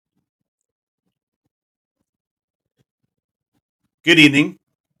Good evening.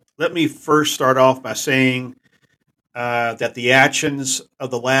 Let me first start off by saying that the actions of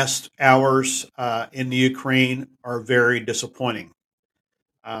the last hours in the Ukraine are very disappointing.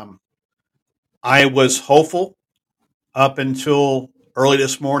 Um, I was hopeful up until early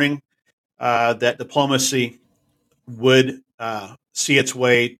this morning that diplomacy would see its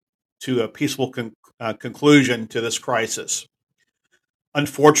way to a peaceful conclusion to this crisis.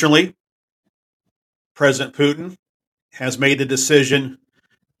 Unfortunately, President Putin has made the decision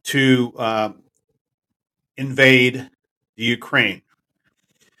to invade the Ukraine.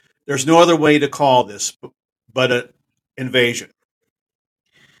 There's no other way to call this but an invasion.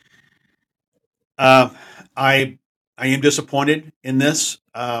 Uh, I I am disappointed in this.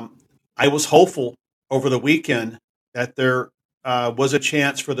 I was hopeful over the weekend that there was a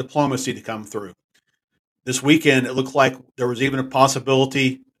chance for diplomacy to come through. This weekend, it looked like there was even a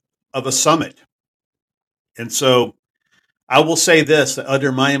possibility of a summit. And so I will say this, that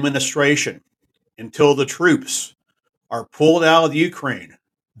under my administration, until the troops are pulled out of the Ukraine,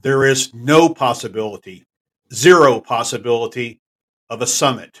 there is no possibility, zero possibility of a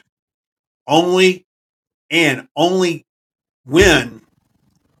summit. Only and only when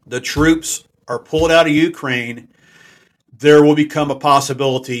the troops are pulled out of Ukraine, there will become a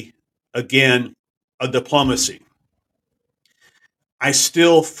possibility again of diplomacy. I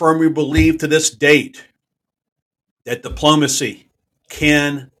still firmly believe to this date that diplomacy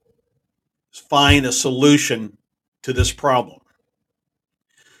can find a solution to this problem.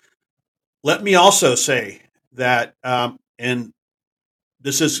 Let me also say that, and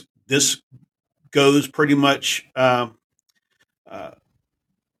this goes pretty much uh,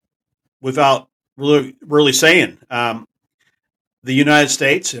 without really saying. The United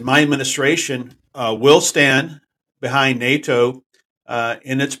States and my administration will stand behind NATO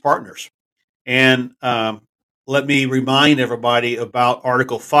and its partners. And let me remind everybody about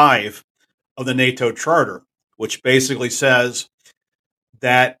Article 5 of the NATO Charter, which basically says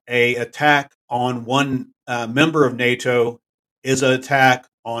that a attack on one member of NATO is an attack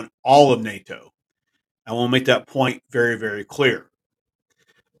on all of NATO. I want to make that point very, very clear.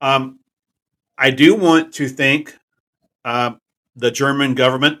 Um, I do want to thank uh, the German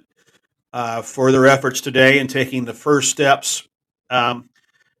government for their efforts today in taking the first steps um,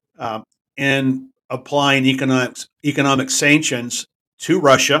 uh, in applying economic sanctions to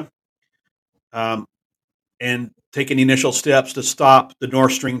Russia um, and taking the initial steps to stop the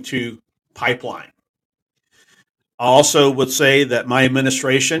Nord Stream 2 pipeline. I also would say that my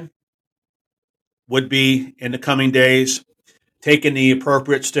administration would be, in the coming days, taking the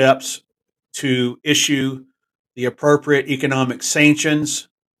appropriate steps to issue the appropriate economic sanctions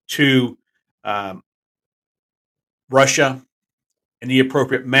to um, Russia in the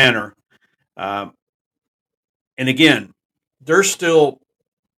appropriate manner. Um, and again, there's still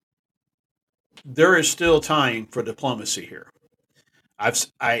there is still time for diplomacy here. I've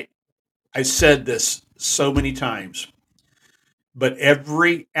I I said this so many times, but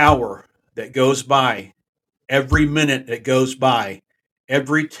every hour that goes by, every minute that goes by,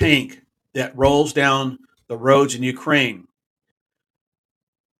 every tank that rolls down the roads in Ukraine,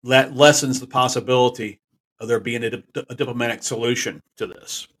 that lessens the possibility of there being a diplomatic solution to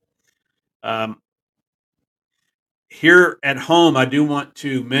this. Um, Here at home, I do want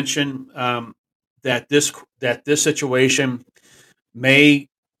to mention that this situation may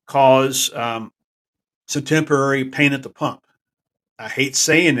cause some temporary pain at the pump. I hate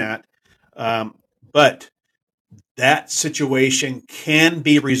saying that, um, but that situation can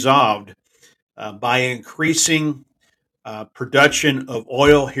be resolved by increasing production of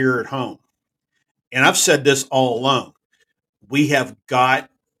oil here at home. And I've said this all along. We have got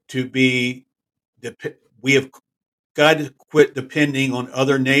to be we have got to quit depending on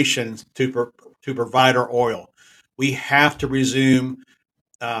other nations to provide our oil. We have to resume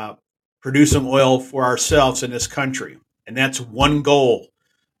uh, producing oil for ourselves in this country, and that's one goal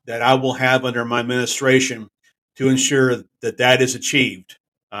that I will have under my administration to ensure that that is achieved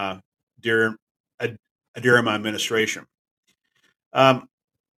uh, during uh, during my administration. Um,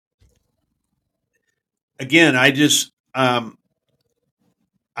 Again, I'm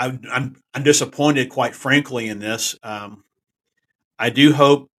disappointed, quite frankly, in this. I do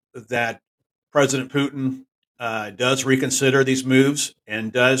hope that President Putin does reconsider these moves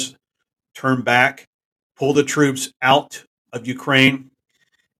and does turn back, pull the troops out of Ukraine,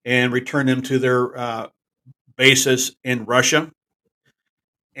 and return them to their bases in Russia.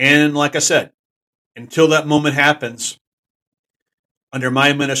 And like I said, until that moment happens, under my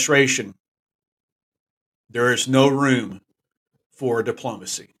administration, there is no room for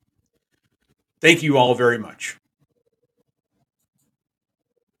diplomacy. Thank you all very much.